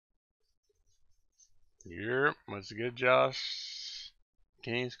Yep, what's good, Josh?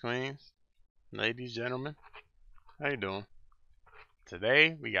 Kings, queens, ladies, gentlemen, how you doing?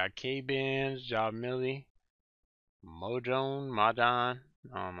 Today we got KBandz, Job Millie, Mojon, I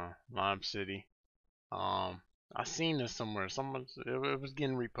don't know, Lime City. I seen this somewhere. It was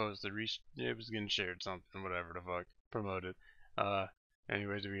getting reposted, it was getting shared, something, whatever the fuck, promoted. Uh,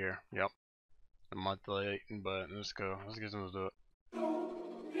 anyways, we're here. Yep, a month late, but let's go. Let's get some of it.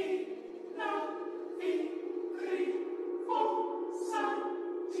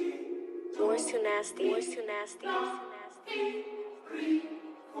 War's too nasty. War's too nasty.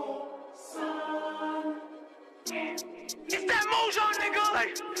 It's that Mojon, nigga!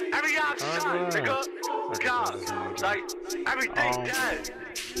 Like, every option, nigga. God, like, everything dead.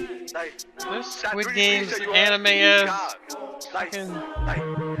 Like, This Squid Games anime is fucking.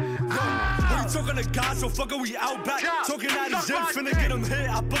 Talking to God, so fuck it, we out back. Talking at his gym, finna get him hit.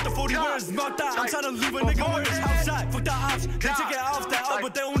 I put the 40 where his mouth at. I'm trying to leave a nigga where his house at. Fuck the ops, they take it off that L,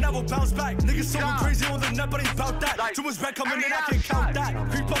 but they don't never bounce back. Niggas talking crazy on the net, but ain't bout that. Too much back coming in, I can't count that.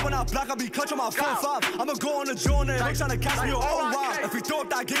 Creep up on our block, I be clutching my 4-5. I'ma go on the joint and they trying to catch me all wild. If we throw up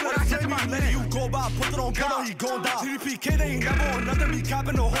that game, let it flame me. Let you go by, put it on pedal, he gon' die. TDP they ain't never on nothing, be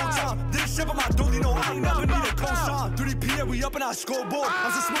capping the whole time. This shit, but my dude, you know I ain't never need a cosign. 3P, yeah, we up in our scoreboard.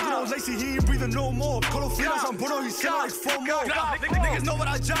 I'm just smoking on Lacey, he ain't breathing no more. Feelings on Bruno, he said like 4 more. Niggas know what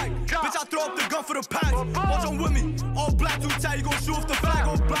I jack. Bitch, I throw up the gun for the pack. Watch on with me. All black, too tight. You gon' shoot off the flag.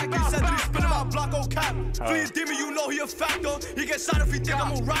 All black, he said that he spinning my block on cap. Free demon, you know he a factor. He get shot if he think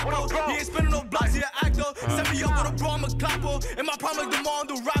I'm a rapper. He ain't spinning no blocks, he an actor. Set me up with a bro, I'm a clapper. In my prime like the mall on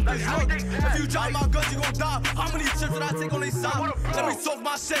the Raptors. Look, if you drop my guns, you gon' die. How many chips did I take on they side? Let me talk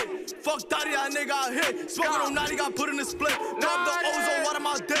my shit. Fuck daddy, that nigga I hit. Smoking on 90, got put in the split. Drop the ozone, water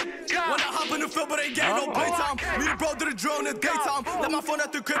my dick. When I hop in the field, but ain't getting no playtime. Me and bro to the drill in the daytime. Let my phone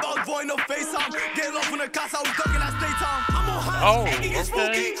at the crib, I was voiding no FaceTime. Getting lost from the cops, I was ducking at daytime. I'm on high, ain't get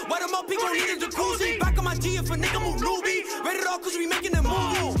spooky. Why them up, he gon' need a jacuzzi. Back on my G if a nigga move newbie. Rated all cause we making a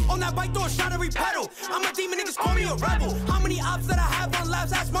movie. On that bike door, shot every pedal. I'm a demon, niggas call me a rebel. How many ops that I have on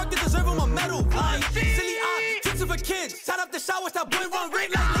laps? Ask Mark to deserve him a medal. Like, silly eye, tricks of a kid. Shot up the showers, that boy run rig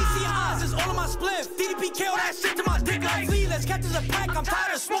like lazy eyes. It's all on my spliff. DDP KO that shit to my dick like Lee. Let's catch as a pack. I'm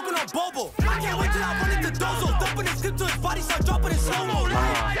tired of smoking on Bobo. I can't wait till I run into Dozo. Dumping his clip to his body, start dropping in slow-mo.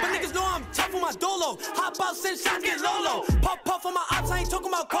 But niggas know I'm tough on my dolo. Hop out, send shots, get low-low. Puff on my ops, I ain't talking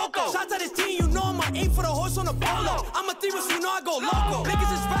about Coco. Shots at his team, you know I'm a aim for the horse on the polo. I'm a thief, so you know I go loco.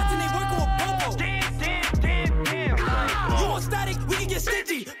 Niggas is rats and they working with Bobo. Damn. You want static, we can get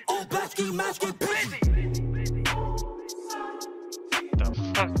stingy. Old black ski mask, get busy.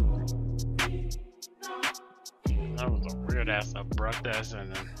 That was a weird ass abrupt ass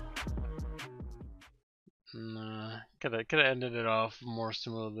ending. Could have ended it off more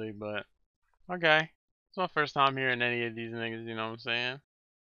smoothly, but okay. It's my first time hearing any of these niggas, you know what I'm saying?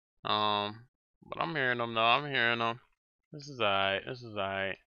 But I'm hearing them though. I'm hearing them. This is alright. This is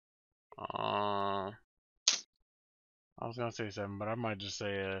alright. I was gonna say 7, but I might just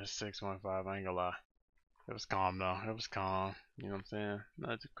say 6.5. I ain't gonna lie. It was calm though. It was calm. You know what I'm saying?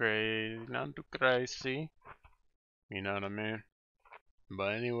 Not too crazy. Not too crazy. You know what I mean?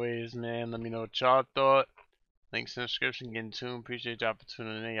 But anyways, man, let me know what y'all thought. Links in the description. Get in tune. Appreciate y'all for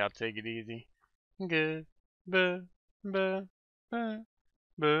tuning in. Y'all take it easy. Good.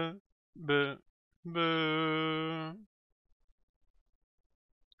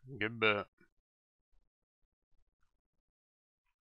 Goodbye.